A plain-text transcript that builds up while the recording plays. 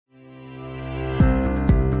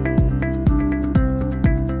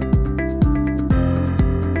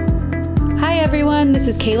everyone. This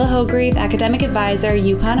is Kayla Hogreve, Academic Advisor,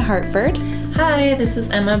 UConn Hartford. Hi, this is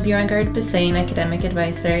Emma Bjorngard-Bassane, Academic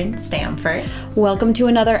Advisor in Stanford. Welcome to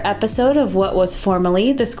another episode of what was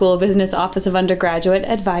formerly the School of Business Office of Undergraduate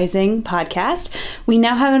Advising podcast. We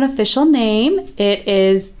now have an official name. It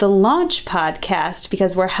is the Launch Podcast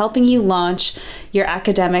because we're helping you launch your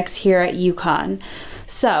academics here at UConn.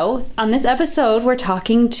 So, on this episode, we're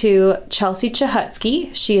talking to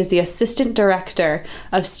Cichocki. She is the Assistant Director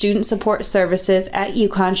of Student Support Services at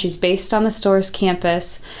UConn. She's based on the Storrs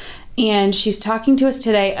campus, and she's talking to us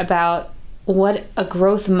today about what a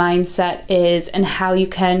growth mindset is and how you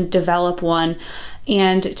can develop one.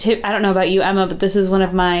 And I don't know about you, Emma, but this is one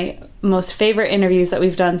of my most favorite interviews that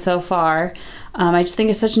we've done so far. I just think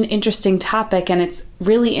it's such an interesting topic, and it's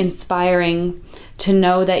really inspiring to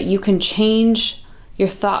know that you can change your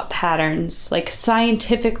thought patterns, like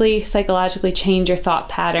scientifically, psychologically change your thought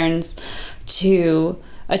patterns to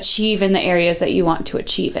achieve in the areas that you want to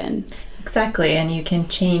achieve in. Exactly, and you can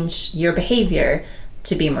change your behavior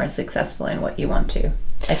to be more successful in what you want to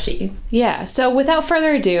achieve. Yeah, so without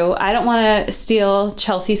further ado, I don't want to steal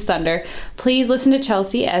Chelsea's thunder. Please listen to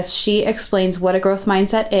Chelsea as she explains what a growth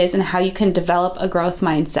mindset is and how you can develop a growth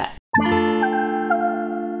mindset.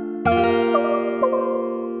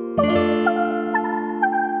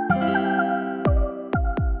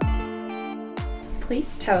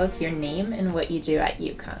 Please tell us your name and what you do at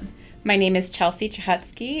UConn. My name is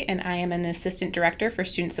Cichocki, and I am an Assistant Director for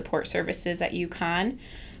Student Support Services at UConn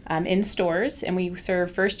in Storrs, and we serve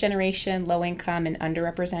first-generation, low-income, and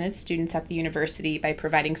underrepresented students at the university by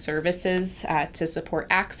providing services to support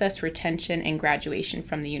access, retention, and graduation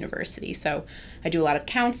from the university. So I do a lot of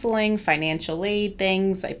counseling, financial aid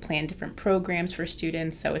things, I plan different programs for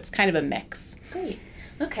students, so it's kind of a mix. Great.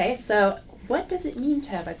 Okay, so what does it mean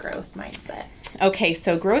to have a growth mindset? Okay,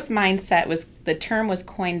 so growth mindset the term was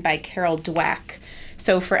coined by Carol Dweck.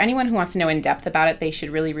 So for anyone who wants to know in depth about it, they should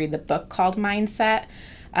really read the book called Mindset.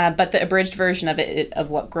 But the abridged version of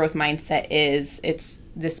what growth mindset is, it's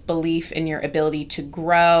this belief in your ability to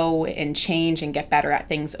grow and change and get better at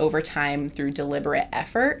things over time through deliberate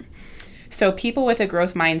effort. So people with a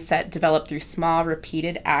growth mindset develop through small,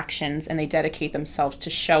 repeated actions, and they dedicate themselves to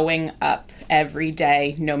showing up every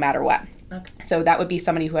day, no matter what. Okay. So that would be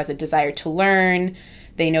somebody who has a desire to learn.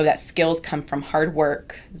 They know that skills come from hard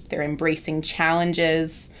work. They're embracing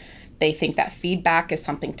challenges. They think that feedback is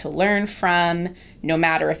something to learn from, no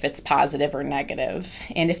matter if it's positive or negative.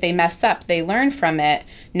 And if they mess up, they learn from it,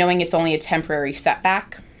 knowing it's only a temporary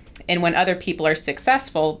setback. And when other people are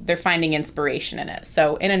successful, they're finding inspiration in it.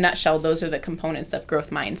 So in a nutshell, those are the components of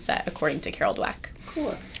growth mindset, according to Carol Dweck.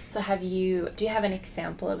 Cool. So do you have an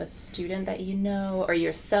example of a student that you know or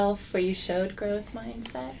yourself where you showed growth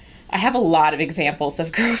mindset? I have a lot of examples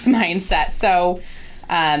of growth mindset. So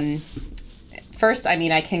first,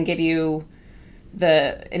 I can give you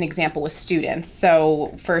an example with students.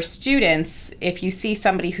 So for students, if you see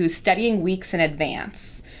somebody who's studying weeks in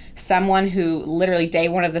advance, someone who literally day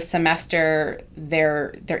one of the semester,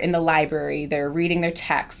 they're in the library, they're reading their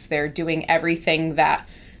texts, they're doing everything that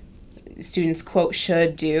students, quote,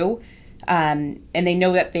 should do, and they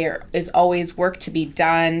know that there is always work to be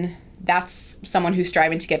done. That's someone who's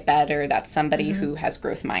striving to get better. That's somebody who has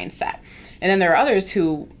growth mindset. And then there are others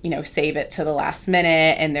who, save it to the last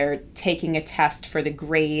minute and they're taking a test for the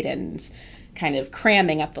grade and kind of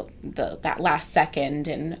cramming at that last second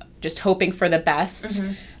and just hoping for the best.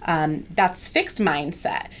 That's fixed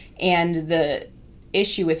mindset. And the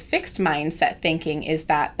issue with fixed mindset thinking is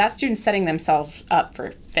that student's setting themselves up for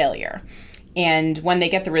failure. And when they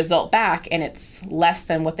get the result back and it's less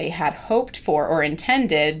than what they had hoped for or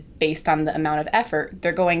intended based on the amount of effort,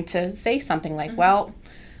 they're going to say something like, well,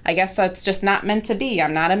 I guess that's just not meant to be.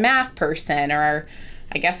 I'm not a math person, or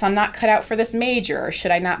I guess I'm not cut out for this major, or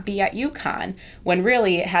should I not be at UConn? When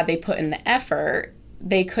really, had they put in the effort,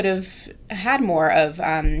 they could have had more of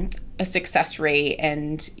a success rate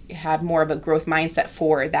and have more of a growth mindset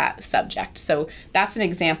for that subject. So that's an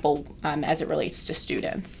example as it relates to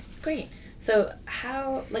students. Great. So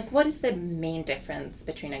what is the main difference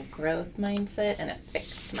between a growth mindset and a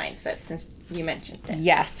fixed mindset, since you mentioned it?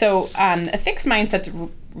 Yeah, so a fixed mindset's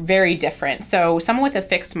very different. So someone with a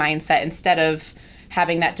fixed mindset, instead of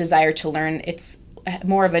having that desire to learn, it's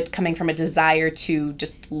more of it coming from a desire to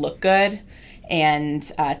just look good and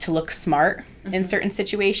to look smart in certain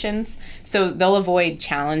situations. So they'll avoid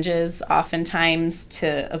challenges oftentimes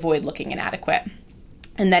to avoid looking inadequate.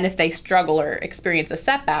 And then if they struggle or experience a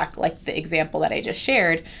setback, like the example that I just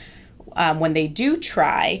shared, when they do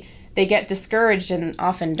try, they get discouraged and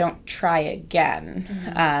often don't try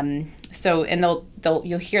again. And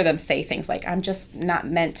you'll hear them say things like, I'm just not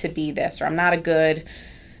meant to be this, or I'm not a good,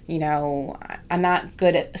 I'm not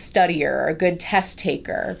good at a studier or a good test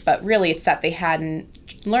taker. But really it's that they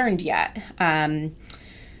hadn't learned yet.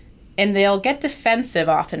 And they'll get defensive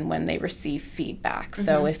often when they receive feedback. Mm-hmm.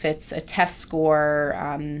 So if it's a test score,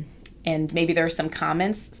 and maybe there are some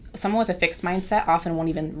comments, someone with a fixed mindset often won't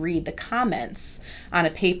even read the comments on a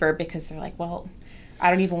paper because they're like, well, I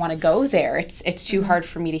don't even want to go there. It's too hard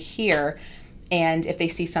for me to hear. And if they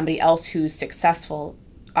see somebody else who's successful,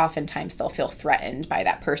 oftentimes they'll feel threatened by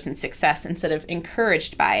that person's success instead of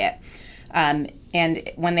encouraged by it. And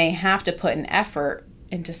when they have to put an effort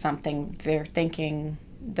into something, they're thinking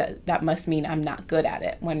that must mean I'm not good at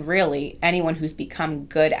it, when really anyone who's become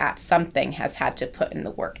good at something has had to put in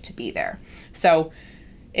the work to be there. So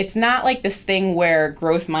it's not like this thing where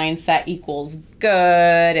growth mindset equals good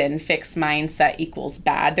and fixed mindset equals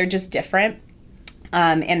bad. They're just different.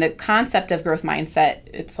 And the concept of growth mindset,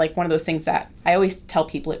 it's like one of those things that I always tell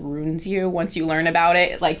people, it ruins you once you learn about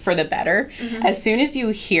it, like for the better. Mm-hmm. As soon as you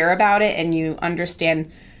hear about it and you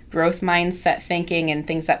understand growth mindset thinking and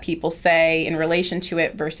things that people say in relation to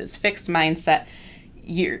it versus fixed mindset,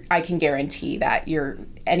 I can guarantee that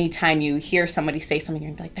anytime you hear somebody say something,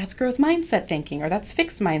 you're gonna be like, that's growth mindset thinking, or that's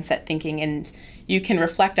fixed mindset thinking, and you can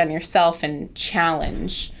reflect on yourself and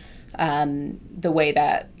challenge the way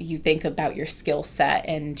that you think about your skill set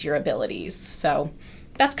and your abilities. So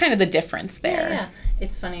that's kind of the difference there. Yeah.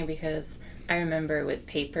 It's funny because I remember with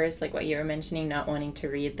papers, like what you were mentioning, not wanting to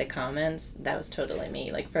read the comments, that was totally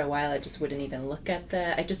me. Like for a while, I just wouldn't even look at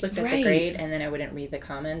I just looked at the grade and then I wouldn't read the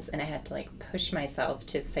comments, and I had to like push myself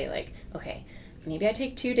to say like, okay, maybe I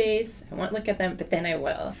take 2 days, I won't look at them, but then I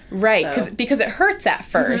will. Right, because it hurts at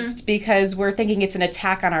first, because we're thinking it's an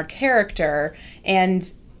attack on our character.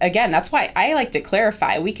 And again, that's why I like to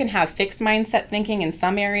clarify. We can have fixed mindset thinking in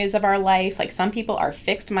some areas of our life. Like some people are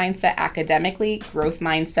fixed mindset academically, growth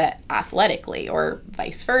mindset athletically, or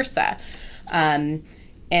vice versa. And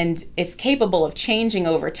it's capable of changing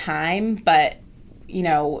over time. But,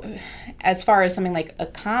 as far as something like a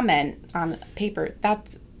comment on paper,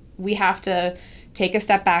 we have to take a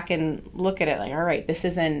step back and look at it like, all right, this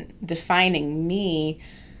isn't defining me.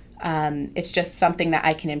 It's just something that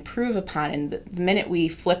I can improve upon. And the minute we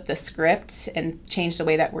flip the script and change the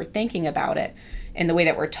way that we're thinking about it and the way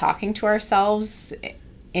that we're talking to ourselves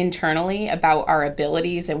internally about our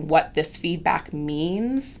abilities and what this feedback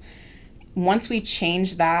means, once we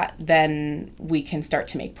change that, then we can start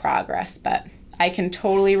to make progress. But I can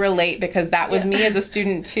totally relate, because that was me as a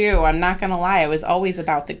student too. I'm not going to lie. I was always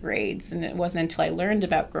about the grades. And it wasn't until I learned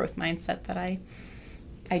about growth mindset that I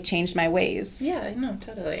changed my ways. Yeah, no,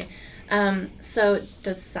 totally. So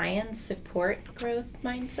does science support growth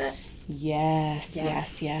mindset? Yes.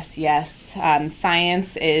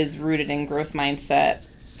 Science is rooted in growth mindset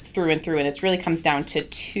through and through, and it really comes down to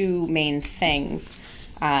two main things.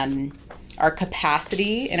 Our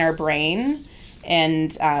capacity in our brain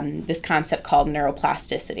and this concept called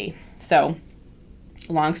neuroplasticity. So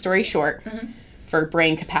long story short, for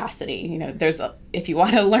brain capacity, if you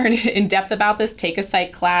want to learn in depth about this, take a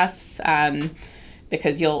psych class,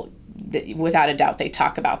 because without a doubt, they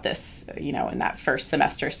talk about this, in that first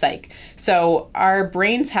semester psych. So our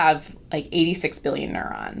brains have like 86 billion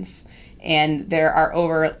neurons, and there are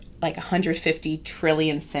over like 150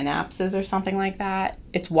 trillion synapses or something like that.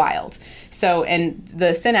 It's wild. So, and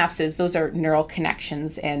the synapses, those are neural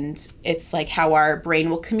connections, and it's like how our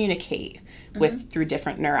brain will communicate through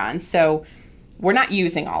different neurons. So we're not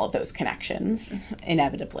using all of those connections,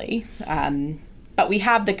 inevitably, but we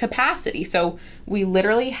have the capacity. So we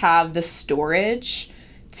literally have the storage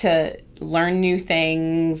to learn new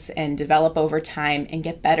things and develop over time and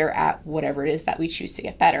get better at whatever it is that we choose to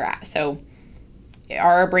get better at. So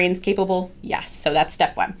are our brains capable? Yes. So that's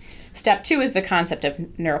step one. Step two is the concept of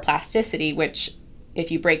neuroplasticity, which,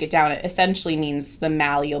 if you break it down, it essentially means the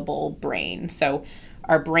malleable brain. So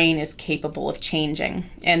our brain is capable of changing.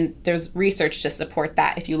 And there's research to support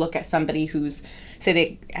that. If you look at somebody who's, say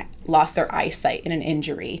they lost their eyesight in an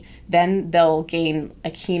injury, then they'll gain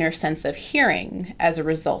a keener sense of hearing as a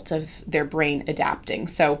result of their brain adapting.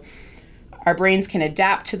 So our brains can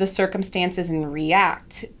adapt to the circumstances and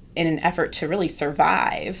react in an effort to really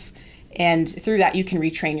survive. And through that, you can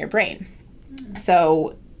retrain your brain.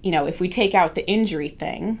 So, if we take out the injury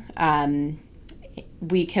thing,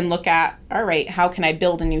 we can look at, all right, how can I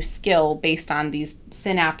build a new skill based on these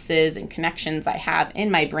synapses and connections I have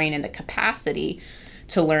in my brain and the capacity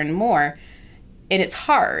to learn more? And it's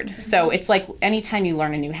hard. So it's like anytime you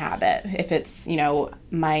learn a new habit, if it's,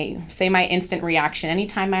 my instant reaction,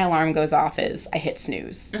 anytime my alarm goes off is I hit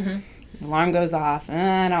snooze. alarm goes off.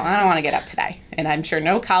 I don't want to get up today. And I'm sure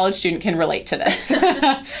no college student can relate to this.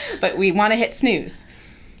 But we want to hit snooze.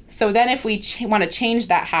 So then if we want to change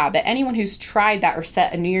that habit, anyone who's tried that or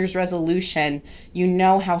set a New Year's resolution, you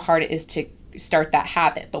know how hard it is to start that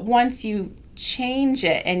habit. But once you change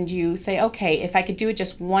it and you say, okay, if I could do it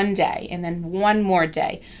just one day and then one more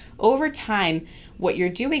day, over time, what you're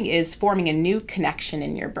doing is forming a new connection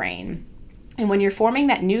in your brain. And when you're forming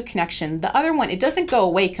that new connection, the other one, it doesn't go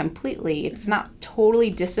away completely. It's not totally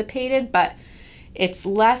dissipated, but it's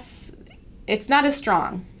not as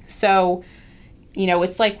strong. So,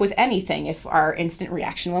 it's like with anything. If our instant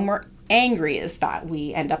reaction when we're angry is that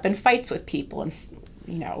we end up in fights with people, and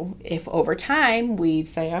if over time we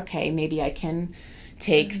say, okay, maybe I can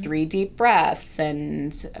take 3 deep breaths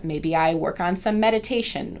and maybe I work on some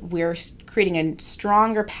meditation, we're creating a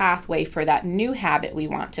stronger pathway for that new habit we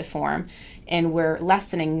want to form, and we're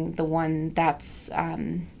lessening the one that's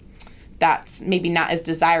maybe not as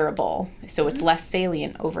desirable, so it's less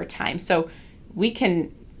salient over time. So we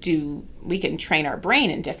can train our brain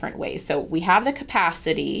in different ways. So we have the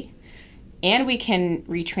capacity and we can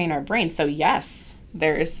retrain our brain. So yes,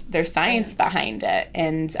 there's science behind it.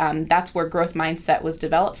 And that's where growth mindset was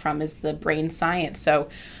developed from, is the brain science. So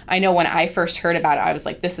I know when I first heard about it, I was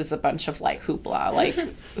like, this is a bunch of like hoopla, like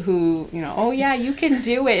oh yeah, you can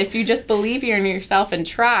do it if you just believe in yourself and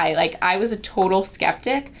try. Like, I was a total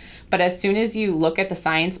skeptic, but as soon as you look at the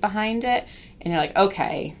science behind it and you're like,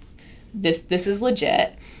 okay, this is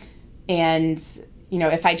legit. And,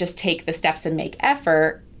 if I just take the steps and make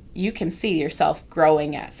effort, you can see yourself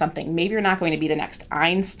growing at something. Maybe you're not going to be the next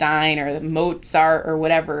Einstein or the Mozart or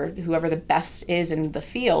whoever the best is in the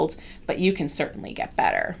field, but you can certainly get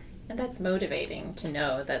better. And that's motivating to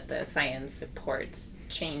know that the science supports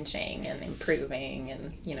changing and improving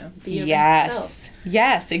and, be your best self.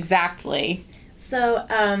 Yes, exactly. So,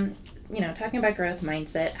 talking about growth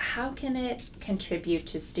mindset, how can it contribute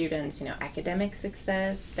to students, academic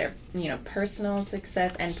success, their, personal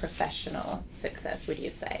success and professional success, would you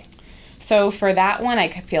say? So for that one, I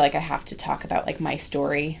feel like I have to talk about like my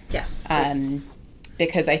story. Yes.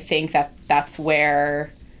 Because I think that's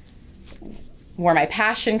where my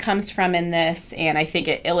passion comes from in this. And I think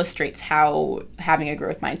it illustrates how having a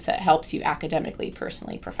growth mindset helps you academically,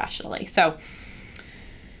 personally, professionally. So,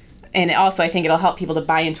 and also I think it'll help people to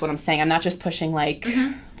buy into what I'm saying. I'm not just pushing like,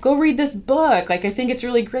 go read this book. Like, I think it's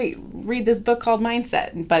really great. Read this book called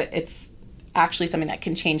Mindset, but it's actually something that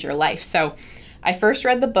can change your life. So I first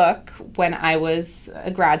read the book when I was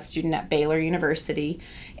a grad student at Baylor University.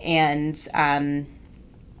 And,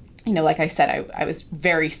 like I said, I was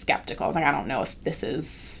very skeptical. I was like, I don't know if this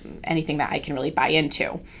is anything that I can really buy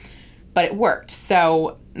into, but it worked.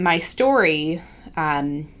 So my story,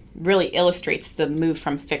 really illustrates the move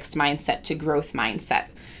from fixed mindset to growth mindset.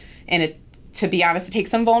 And to be honest, it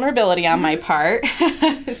takes some vulnerability on my part. But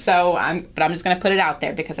I'm just going to put it out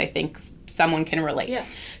there because I think someone can relate. Yeah.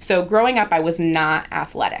 So growing up, I was not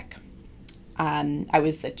athletic. I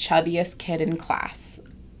was the chubbiest kid in class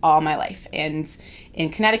all my life. And in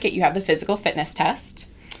Connecticut, you have the physical fitness test.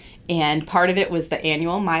 And part of it was the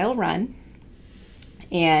annual mile run.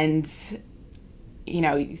 And, so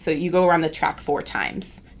you go around the track 4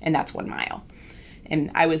 times. And that's 1 mile. And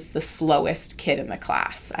I was the slowest kid in the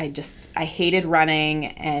class. I hated running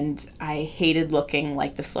and I hated looking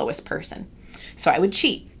like the slowest person. So I would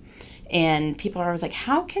cheat. And people are always like,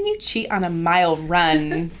 how can you cheat on a mile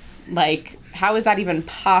run? Like, how is that even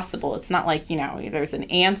possible? It's not like, there's an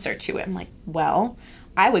answer to it. I'm like, well,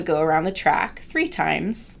 I would go around the track 3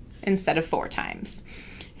 times instead of 4 times.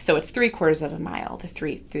 So it's 3/4 of a mile,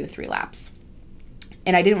 through the 3 laps.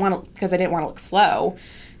 And I didn't want to look slow,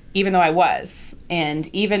 even though I was.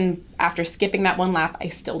 And even after skipping that 1 lap, I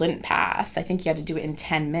still didn't pass. I think you had to do it in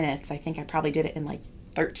 10 minutes. I think I probably did it in like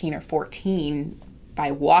 13 or 14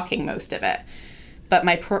 by walking most of it. But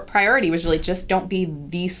my priority was really just don't be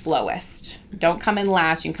the slowest. Don't come in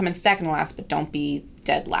last. You can come in second last, but don't be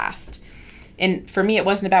dead last. And for me, it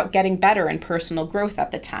wasn't about getting better and personal growth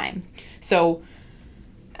at the time. So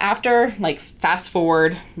after, fast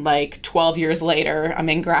forward, 12 years later, I'm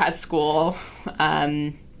in grad school,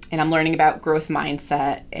 and I'm learning about growth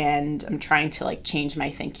mindset, and I'm trying to, change my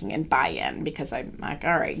thinking and buy in because I'm like,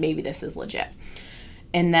 all right, maybe this is legit.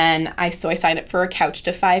 And then I signed up for a Couch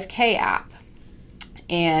to 5K app.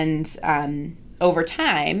 And over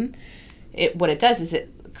time, what it does is it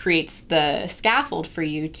creates the scaffold for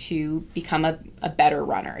you to become a better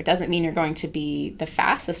runner. It doesn't mean you're going to be the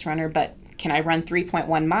fastest runner, but can I run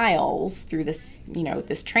 3.1 miles through this,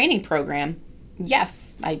 this training program?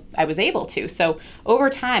 Yes, I was able to. So over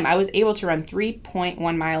time, I was able to run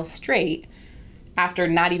 3.1 miles straight after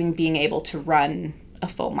not even being able to run a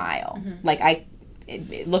full mile. Like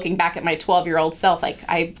looking back at my 12-year-old self, like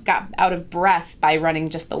I got out of breath by running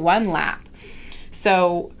just the one lap.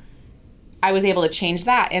 So I was able to change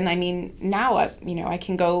that. And I mean, now, I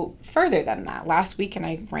can go further than that. Last weekend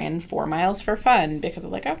I ran 4 miles for fun because I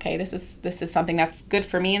was like, okay, this is something that's good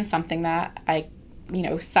for me and something that I,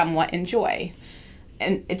 somewhat enjoy.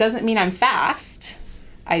 And it doesn't mean I'm fast.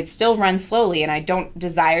 I still run slowly, and I don't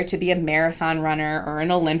desire to be a marathon runner or an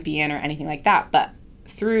Olympian or anything like that. But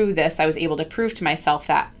through this, I was able to prove to myself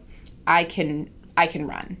that I can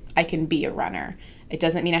run. I can be a runner. It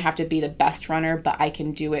doesn't mean I have to be the best runner, but I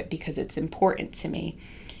can do it because it's important to me.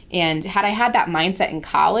 And had I had that mindset in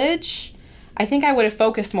college, I think I would have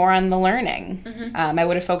focused more on the learning. I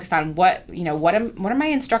would have focused on what are my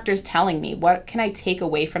instructors telling me? What can I take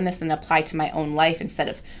away from this and apply to my own life, instead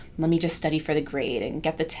of let me just study for the grade and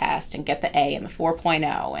get the test and get the A and the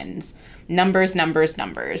 4.0 and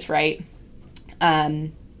numbers, right?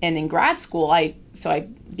 And in grad school,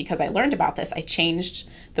 because I learned about this, I changed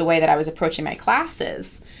the way that I was approaching my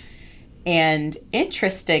classes. And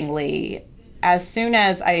interestingly, as soon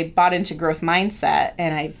as I bought into growth mindset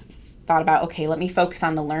and I thought about, okay, let me focus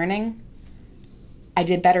on the learning, I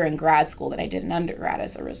did better in grad school than I did in undergrad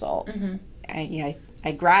as a result. I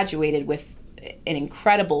graduated with an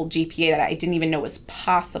incredible GPA that I didn't even know was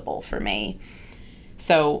possible for me.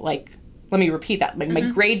 So, let me repeat that. My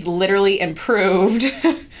grades literally improved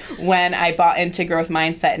when I bought into growth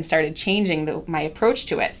mindset and started changing my approach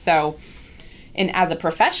to it. So, and as a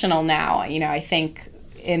professional now, I think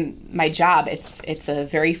in my job, it's a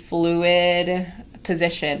very fluid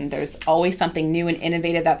position. There's always something new and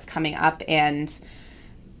innovative that's coming up. And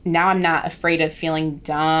now I'm not afraid of feeling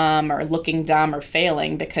dumb or looking dumb or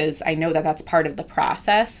failing, because I know that that's part of the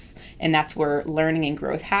process, and that's where learning and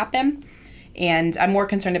growth happen. And I'm more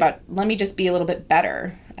concerned about, let me just be a little bit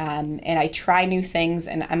better. And I try new things,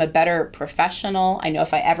 and I'm a better professional. I know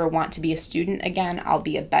if I ever want to be a student again, I'll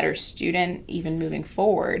be a better student even moving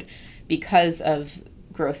forward because of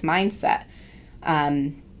growth mindset.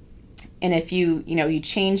 And if you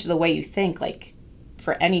change the way you think, like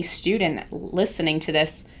for any student listening to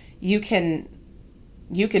this, you can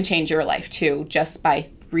change your life too, just by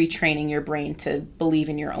retraining your brain to believe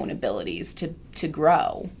in your own abilities to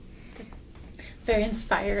grow. Very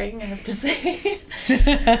inspiring, I have to say.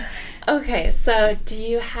 Okay, so do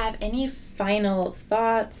you have any final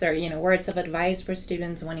thoughts or, words of advice for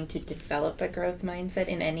students wanting to develop a growth mindset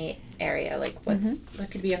in any area? Like what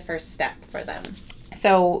could be a first step for them?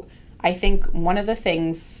 So I think one of the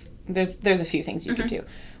things, there's a few things you could do.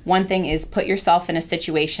 One thing is put yourself in a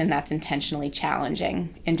situation that's intentionally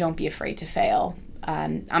challenging, and don't be afraid to fail.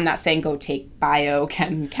 I'm not saying go take bio,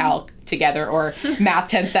 chem, calc together, or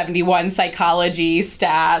math 1071, psychology,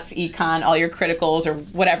 stats, econ, all your criticals or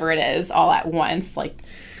whatever it is all at once. Like,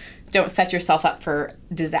 don't set yourself up for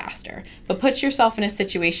disaster, but put yourself in a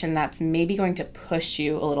situation that's maybe going to push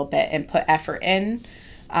you a little bit and put effort in,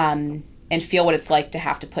 and feel what it's like to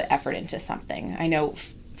have to put effort into something. I know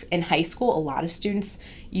in high school, a lot of students,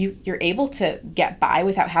 you're able to get by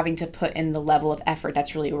without having to put in the level of effort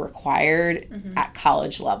that's really required at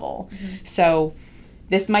college level. So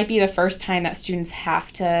this might be the first time that students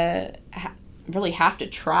have to really have to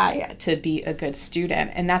try to be a good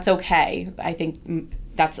student, and that's okay. I think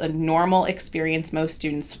that's a normal experience. Most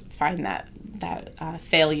students find that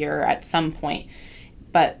failure at some point,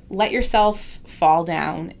 but let yourself fall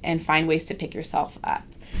down and find ways to pick yourself up.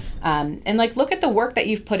 And look at the work that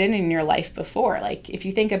you've put in your life before. Like, if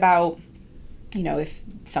you think about, if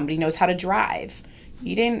somebody knows how to drive,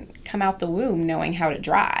 you didn't come out the womb knowing how to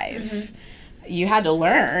drive. You had to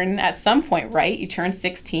learn at some point, right? You turn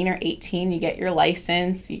 16 or 18, you get your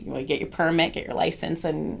license, you get your permit, get your license,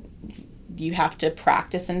 and you have to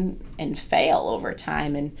practice and fail over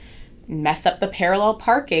time and mess up the parallel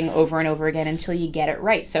parking over and over again until you get it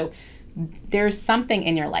right. So there's something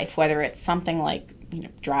in your life, whether it's something like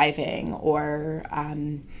driving or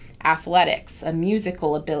athletics, a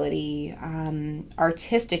musical ability,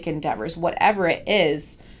 artistic endeavors, whatever it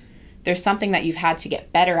is, there's something that you've had to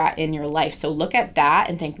get better at in your life. So look at that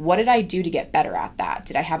and think, what did I do to get better at that?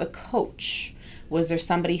 Did I have a coach? Was there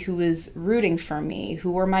somebody who was rooting for me?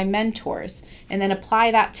 Who were my mentors? And then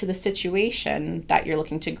apply that to the situation that you're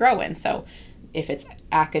looking to grow in. So if it's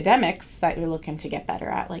academics that you're looking to get better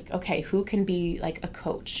at, okay, who can be like a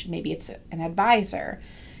coach? Maybe it's an advisor.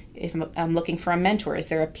 If I'm looking for a mentor, is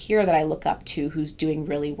there a peer that I look up to who's doing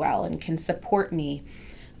really well and can support me?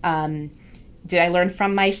 Did I learn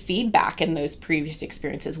from my feedback in those previous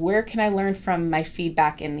experiences? Where can I learn from my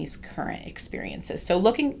feedback in these current experiences? So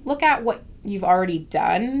look at what you've already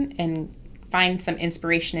done and find some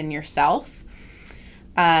inspiration in yourself.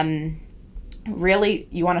 Really,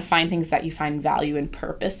 you want to find things that you find value and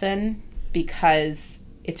purpose in, because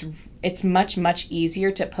it's much, much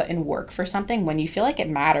easier to put in work for something when you feel like it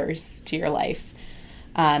matters to your life.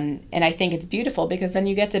 And I think it's beautiful because then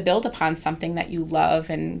you get to build upon something that you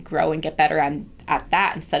love and grow and get better at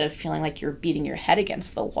that, instead of feeling like you're beating your head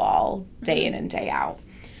against the wall day in and day out.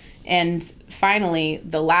 And finally,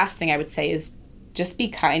 the last thing I would say is just be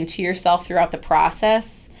kind to yourself throughout the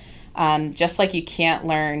process. Just like you can't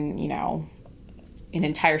learn, an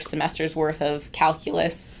entire semester's worth of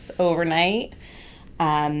calculus overnight,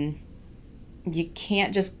 you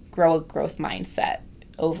can't just grow a growth mindset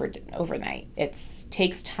overnight. It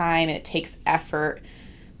takes time and it takes effort,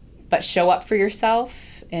 but show up for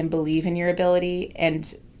yourself and believe in your ability, and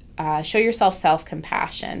show yourself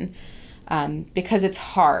self-compassion, because it's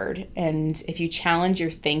hard. And if you challenge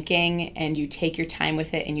your thinking and you take your time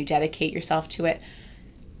with it and you dedicate yourself to it,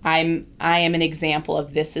 I am an example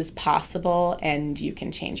of this is possible and you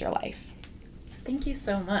can change your life. Thank you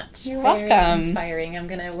so much. You're Very welcome. Inspiring. I'm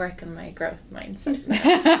going to work on my growth mindset.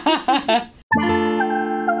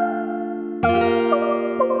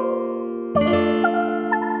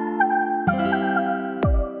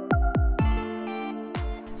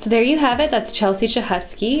 So there you have it. That's Chelsea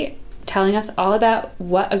Cichocki telling us all about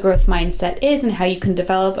what a growth mindset is and how you can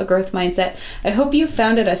develop a growth mindset. I hope you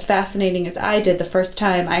found it as fascinating as I did the first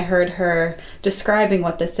time I heard her describing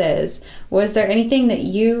what this is. Was there anything that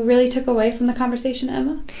you really took away from the conversation,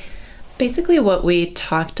 Emma? Basically what we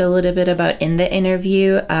talked a little bit about in the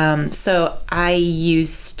interview. So I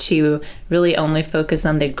used to really only focus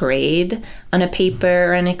on the grade on a paper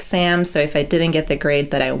or an exam. So if I didn't get the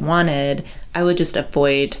grade that I wanted, I would just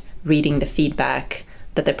avoid reading the feedback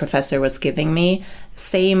that the professor was giving me.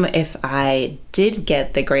 Same if I did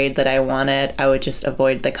get the grade that I wanted, I would just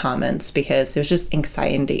avoid the comments because it was just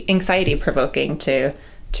anxiety provoking to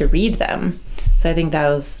read them. So I think that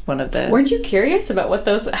was one of the... Weren't you curious about what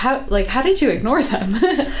those... How did you ignore them?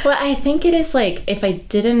 Well, I think it is like if I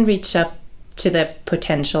didn't reach up to the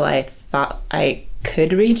potential I thought I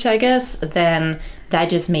could reach, I guess, then that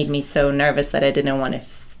just made me so nervous that I didn't want to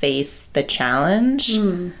face the challenge.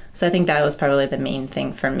 So I think that was probably the main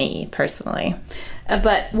thing for me personally.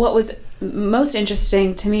 But what was most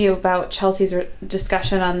interesting to me about Chelsea's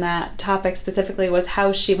discussion on that topic specifically was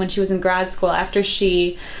how she, when she was in grad school, after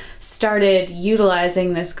she started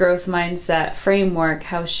utilizing this growth mindset framework,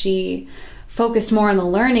 how she focused more on the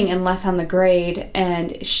learning and less on the grade,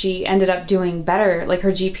 and she ended up doing better. Like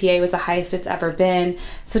her GPA was the highest it's ever been.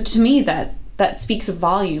 So to me, that speaks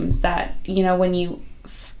volumes that, when you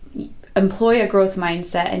employ a growth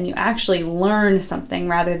mindset and you actually learn something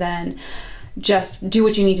rather than just do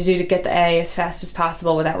what you need to do to get the A as fast as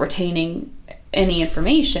possible without retaining any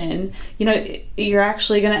information, you're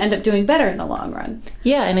actually going to end up doing better in the long run.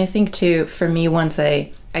 Yeah, and I think too, for me, once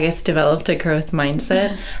I guess developed a growth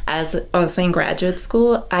mindset as also in graduate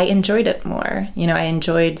school, I enjoyed it more. I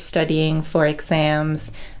enjoyed studying for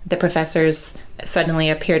exams. The professors suddenly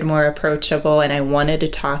appeared more approachable and I wanted to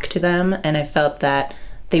talk to them, and I felt that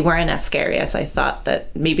they weren't as scary as I thought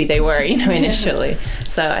that maybe they were, initially.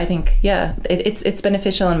 So I think, it's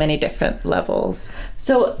beneficial on many different levels.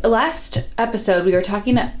 So last episode, we were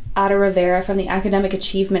talking to Ada Rivera from the Academic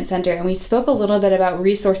Achievement Center, and we spoke a little bit about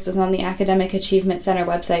resources on the Academic Achievement Center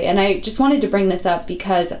website. And I just wanted to bring this up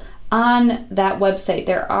because on that website,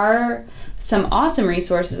 there are some awesome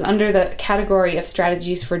resources under the category of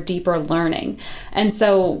strategies for deeper learning. And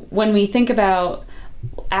so when we think about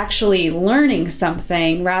actually learning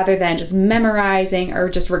something rather than just memorizing or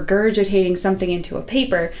just regurgitating something into a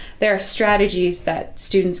paper, there are strategies that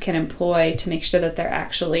students can employ to make sure that they're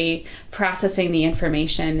actually processing the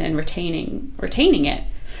information and retaining it.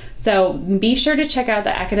 So be sure to check out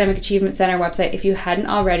the Academic Achievement Center website if you hadn't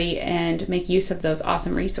already and make use of those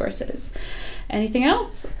awesome resources. Anything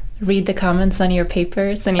else? Read the comments on your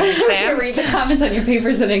papers and your exams. Read the comments on your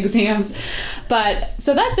papers and exams. But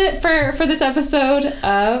so that's it for this episode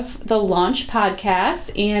of the Launch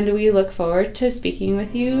Podcast, and we look forward to speaking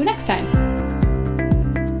with you next time.